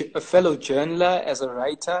a fellow journaler, as a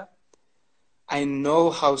writer, I know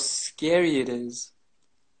how scary it is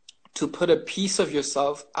to put a piece of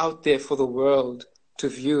yourself out there for the world to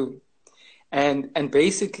view. And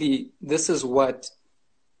basically, this is what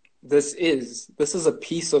this is. This is a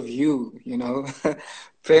piece of you,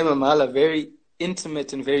 Prema Mala, very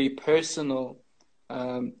intimate and very personal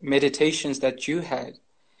meditations that you had.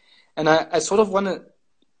 And I sort of want to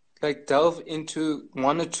like delve into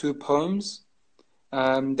one or two poems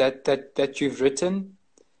that you've written,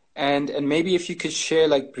 and maybe if you could share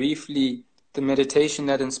like briefly the meditation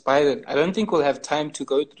that inspired it. I don't think we'll have time to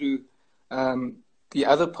go through the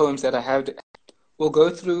other poems that I have. We'll go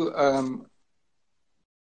through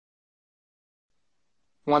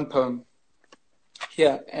one poem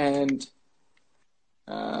here, and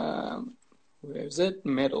where is it?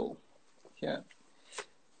 Medal. Yeah.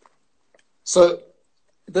 So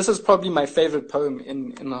this is probably my favorite poem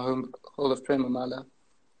in the whole of Prema Mala.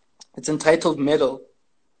 It's entitled Medal.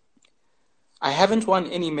 I haven't won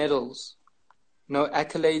any medals, no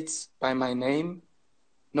accolades by my name,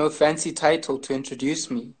 no fancy title to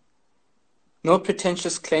introduce me, no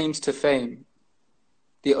pretentious claims to fame.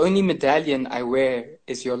 The only medallion I wear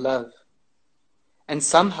is your love. And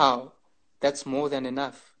somehow, that's more than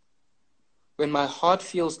enough. When my heart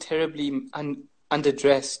feels terribly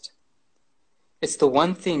underdressed, it's the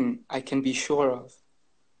one thing I can be sure of.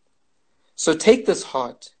 So take this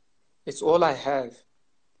heart, it's all I have,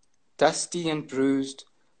 dusty and bruised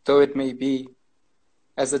though it may be.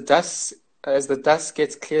 As the dust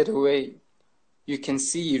gets cleared away, you can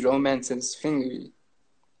see romance's fingery.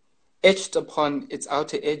 Etched upon its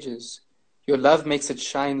outer edges, your love makes it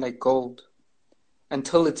shine like gold,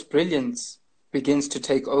 until its brilliance begins to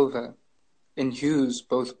take over, in hues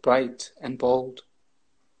both bright and bold.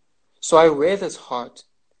 So I wear this heart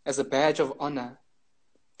as a badge of honor,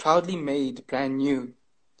 proudly made brand new,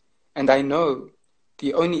 and I know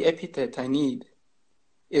the only epithet I need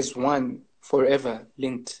is one forever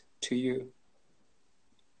linked to you.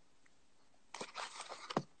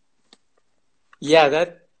 Yeah,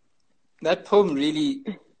 that poem really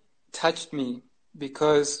touched me,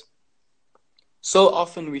 because so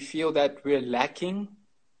often we feel that we're lacking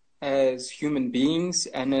as human beings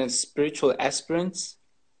and as spiritual aspirants.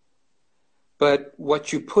 But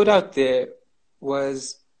what you put out there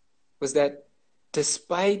was that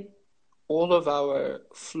despite all of our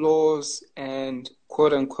flaws and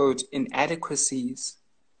quote unquote inadequacies,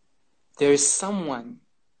 there is someone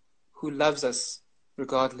who loves us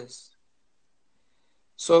regardless.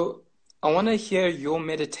 So I want to hear your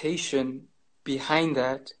meditation behind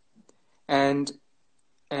that, and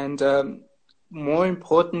more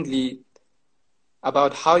importantly,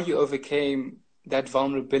 about how you overcame that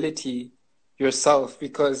vulnerability yourself,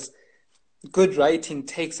 because good writing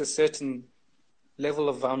takes a certain level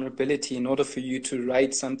of vulnerability in order for you to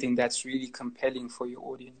write something that's really compelling for your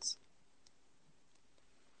audience.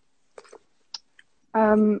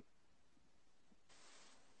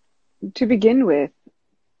 To begin with,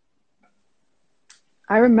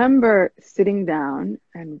 I remember sitting down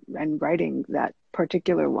and writing that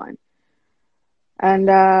particular one. And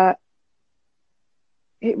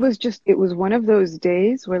it was one of those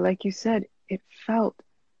days where, like you said, it felt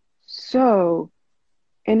so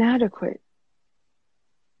inadequate.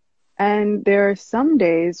 And there are some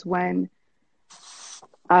days when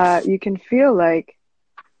you can feel like,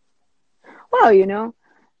 well,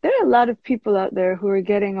 there are a lot of people out there who are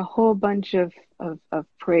getting a whole bunch of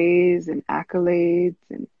praise and accolades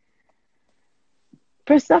and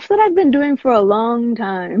for stuff that I've been doing for a long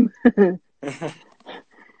time.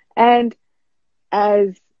 And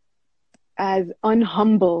as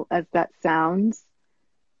unhumble as that sounds,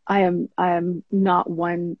 I am not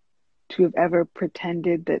one to have ever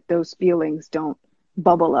pretended that those feelings don't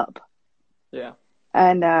bubble up. Yeah.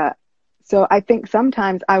 And so I think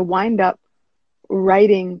sometimes I wind up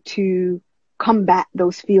writing to combat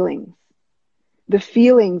those feelings. The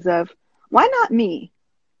feelings of, why not me?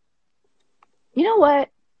 You know what?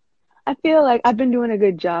 I feel like I've been doing a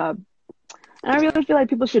good job. And I really feel like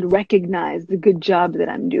people should recognize the good job that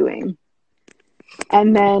I'm doing.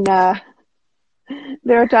 And then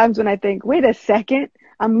there are times when I think, wait a second,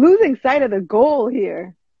 I'm losing sight of the goal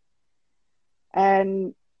here.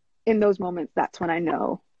 And in those moments, that's when I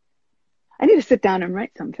know I need to sit down and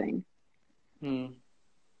write something. Mm.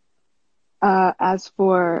 As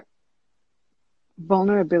for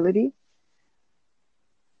vulnerability,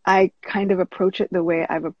 I kind of approach it the way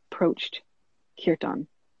I've approached kirtan.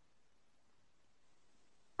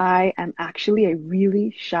 I am actually a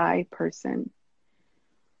really shy person.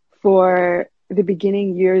 For the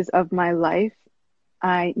beginning years of my life,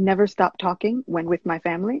 I never stopped talking when with my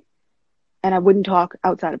family, and I wouldn't talk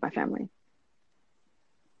outside of my family.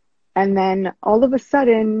 And then all of a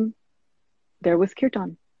sudden, there was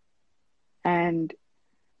kirtan. And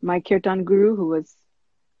my kirtan guru, who was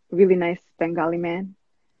a really nice Bengali man,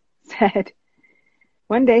 said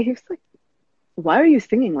one day, he was like, why are you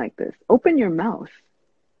singing like this? Open your mouth.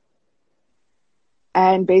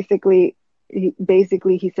 And basically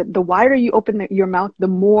he said, the wider you open your mouth, the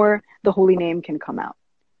more the holy name can come out.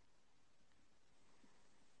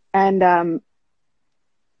 And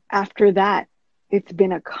after that, it's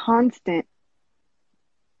been a constant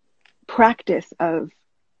practice of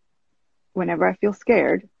whenever I feel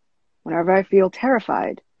scared, whenever I feel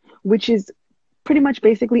terrified, which is pretty much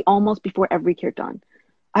basically almost before every kirtan,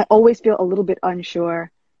 I always feel a little bit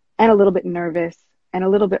unsure and a little bit nervous and a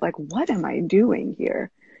little bit like, what am I doing here?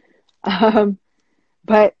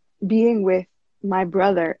 But being with my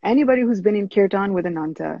brother, anybody who's been in kirtan with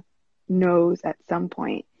Ananta knows at some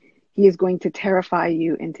point he is going to terrify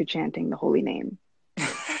you into chanting the holy name.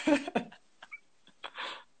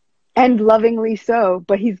 And lovingly so,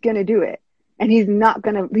 but he's going to do it. And he's not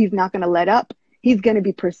going to let up. He's going to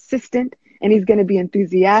be persistent and he's going to be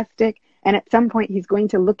enthusiastic. And at some point he's going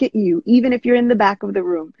to look at you, even if you're in the back of the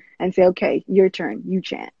room, and say, okay, your turn, you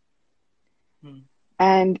chant.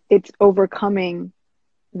 And it's overcoming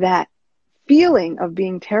that feeling of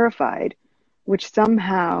being terrified, which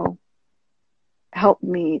somehow helped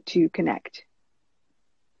me to connect.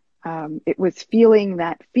 It was feeling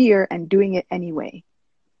that fear and doing it anyway.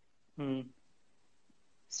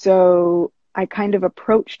 So I kind of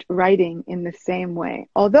approached writing in the same way.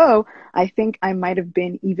 Although I think I might have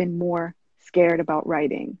been even more scared about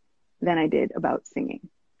writing than I did about singing.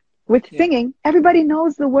 With singing, everybody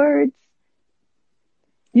knows the words.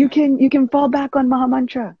 You can fall back on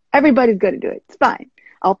Mahamantra. Everybody's going to do it. It's fine.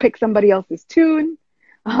 I'll pick somebody else's tune.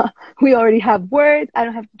 We already have words. I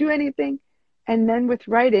don't have to do anything. And then with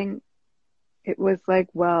writing, it was like,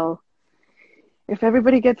 well, if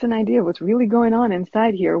everybody gets an idea of what's really going on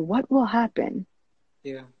inside here, what will happen?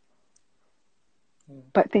 Yeah.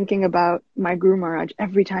 But thinking about my Guru Maharaj,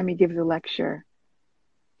 every time he gives a lecture,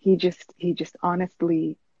 he just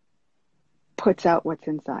honestly puts out what's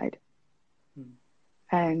inside.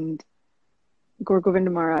 And Gaur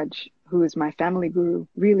Govinda Maharaj, who is my family guru,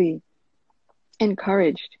 really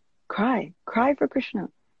encouraged, cry for Krishna.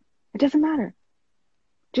 It doesn't matter.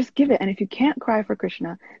 Just give it. And if you can't cry for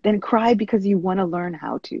Krishna, then cry because you want to learn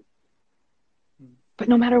how to. But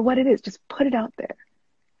no matter what it is, just put it out there.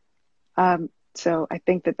 So I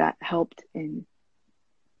think that helped in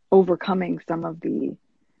overcoming some of the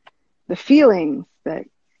feelings that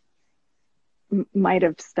might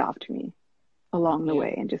have stopped me along the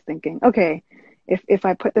way, and just thinking, okay, if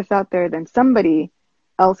I put this out there, then somebody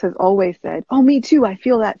else has always said, oh, me too, I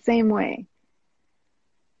feel that same way.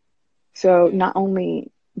 So not only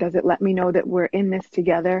does it let me know that we're in this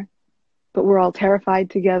together, but we're all terrified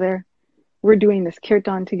together. We're doing this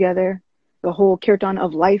kirtan together. The whole kirtan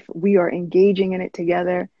of life, we are engaging in it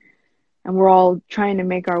together. And we're all trying to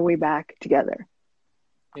make our way back together.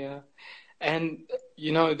 Yeah. And,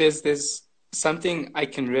 there's something I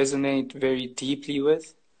can resonate very deeply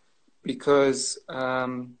with, because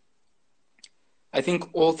I think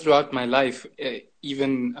all throughout my life,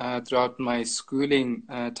 even throughout my schooling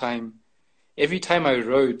time, every time I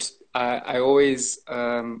wrote, I always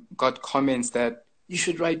got comments that you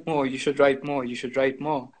should write more, you should write more, you should write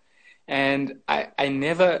more. And I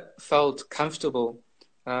never felt comfortable,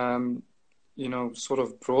 sort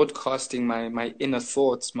of broadcasting my inner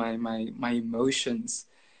thoughts, my emotions,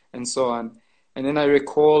 and so on. And then I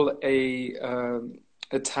recall a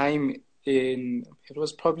time it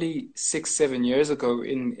was probably 6-7 years ago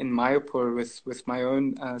in Mayapur with my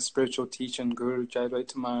own spiritual teacher and guru,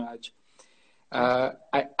 Jayadvaita Maharaj.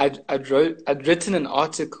 I'd written an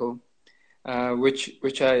article,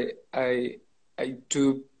 which I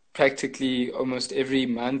do practically almost every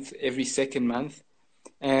month, every second month.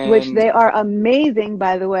 And which they are amazing,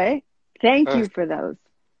 by the way. Thank you for those.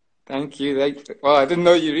 Thank you. Well, I didn't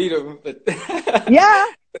know you read them, but yeah.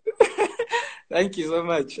 Thank you so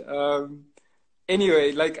much.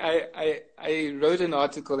 anyway, like I wrote an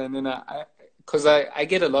article, and then because I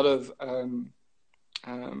get a lot of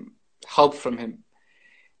help from him.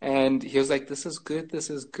 And he was like, this is good, this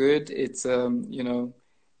is good. It's,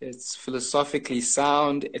 it's philosophically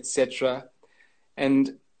sound, etc.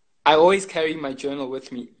 And I always carry my journal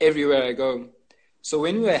with me everywhere I go. So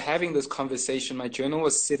when we were having this conversation, my journal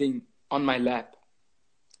was sitting on my lap.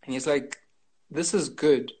 And he's like, this is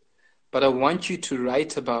good, but I want you to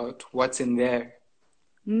write about what's in there.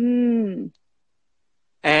 Mm.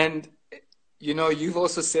 And, you've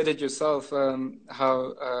also said it yourself,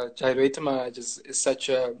 how Jaireta Maharaj is such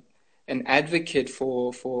an advocate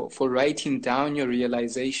for writing down your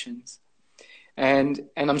realizations. And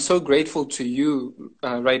I'm so grateful to you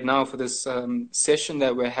right now for this session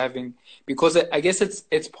that we're having, because I guess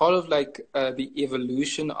it's part of like the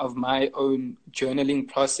evolution of my own journaling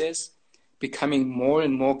process, becoming more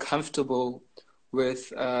and more comfortable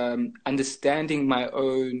with understanding my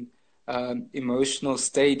own emotional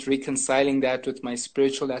state, reconciling that with my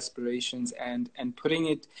spiritual aspirations, and putting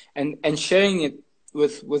it and sharing it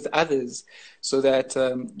with others, so that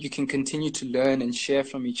you can continue to learn and share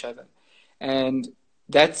from each other. And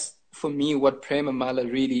that's, for me, what Prema Mala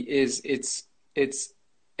really is. It's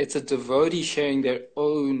a devotee sharing their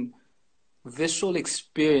own visceral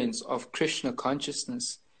experience of Krishna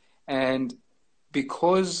consciousness. And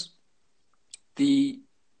because the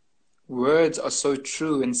words are so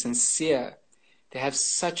true and sincere, they have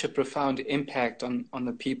such a profound impact on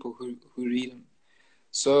the people who read them.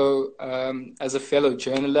 So as a fellow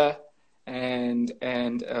journaler, and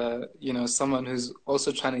someone who's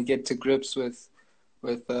also trying to get to grips with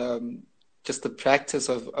just the practice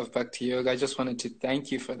of Bhakti Yoga, I just wanted to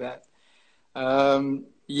thank you for that.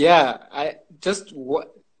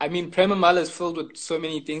 Prema Mala is filled with so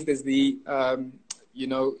many things. There's the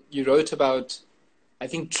you wrote about, I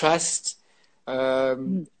think, trust,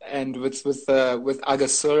 and with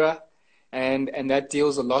Agasura, and that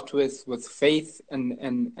deals a lot with faith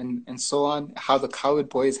and so on. How the cowherd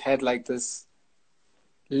boys had like this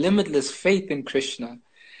limitless faith in Krishna.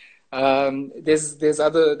 There's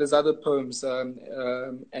other poems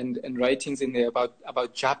and writings in there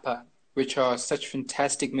about japa, which are such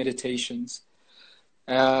fantastic meditations.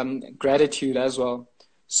 Gratitude as well.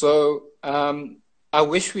 So I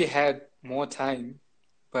wish we had more time,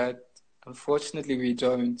 but unfortunately we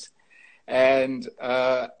don't. And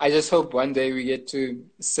I just hope one day we get to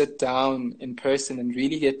sit down in person and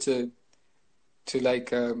really get to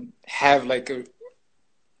like have like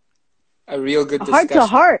a real good discussion. Heart to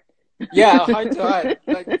heart. Yeah, heart to heart.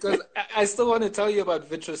 Like, because I still want to tell you about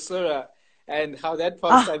Vitrasura and how that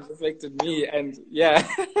pastime affected me. And yeah.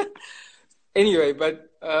 Anyway, but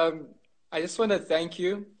I just want to thank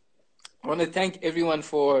you. I want to thank everyone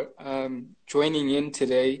for joining in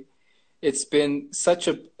today. It's been such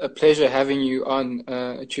a pleasure having you on,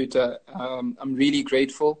 Achyuta. I'm really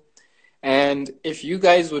grateful. And if you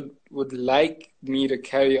guys would like me to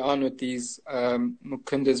carry on with these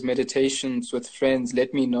Mukunda's meditations with friends,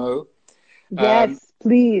 let me know. Yes,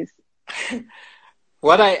 please.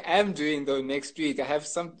 What I am doing, though, next week, I have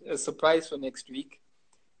a surprise for next week.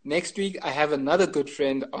 Next week, I have another good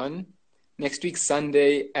friend on. Next week,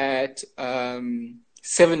 Sunday at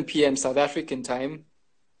 7 p.m. South African time.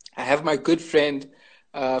 I have my good friend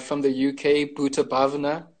from the UK, Bhuta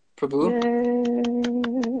Bhavana Prabhu. Yay.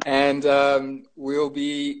 And we'll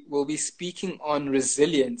be speaking on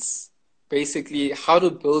resilience, basically how to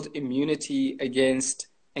build immunity against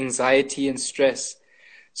anxiety and stress.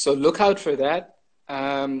 So look out for that.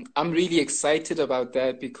 I'm really excited about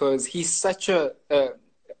that because he's such a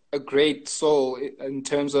great soul in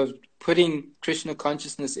terms of putting Krishna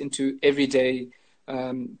consciousness into everyday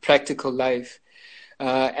practical life.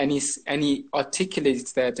 And he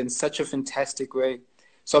articulates that in such a fantastic way.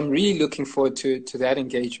 So I'm really looking forward to that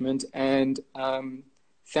engagement. And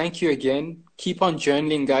thank you again. Keep on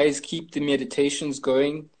journaling, guys. Keep the meditations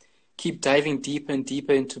going. Keep diving deeper and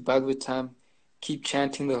deeper into Bhagavatam. Keep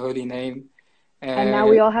chanting the holy name. And now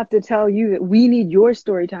we all have to tell you that we need your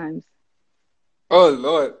story times. Oh,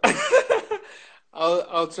 Lord.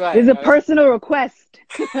 I'll try. It's a personal request.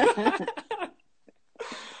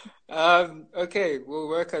 Okay, we'll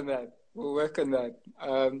work on that.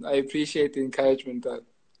 I appreciate the encouragement, though.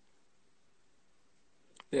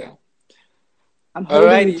 Yeah. I'm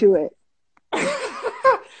holding you to it.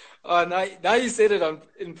 Oh, now you said it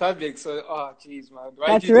in public, so geez, man.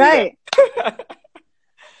 That's right.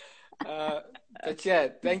 But yeah,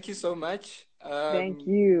 thank you so much. Thank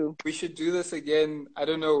you. We should do this again. I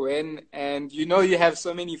don't know when, and you have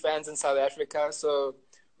so many fans in South Africa, so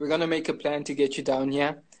we're gonna make a plan to get you down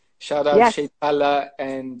here. Shout out Shaitala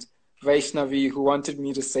and Vaishnavi who wanted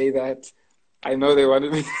me to say that. I know they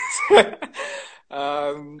wanted me to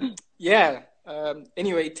say yeah.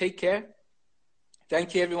 Anyway, take care.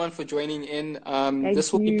 Thank you everyone for joining in.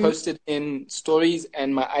 This will be posted in stories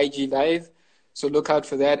and my IG live. So look out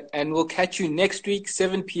for that. And we'll catch you next week,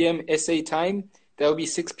 7 p.m. SA time. That'll be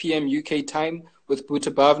 6 p.m. UK time with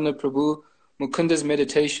Bhuta Bhavna Prabhu. Mukunda's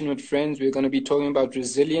Meditation with Friends. We're going to be talking about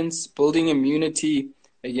resilience, building immunity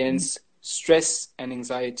against stress and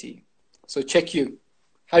anxiety. So check you.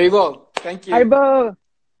 Haribol. Thank you. Haribol.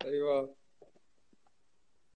 Haribol.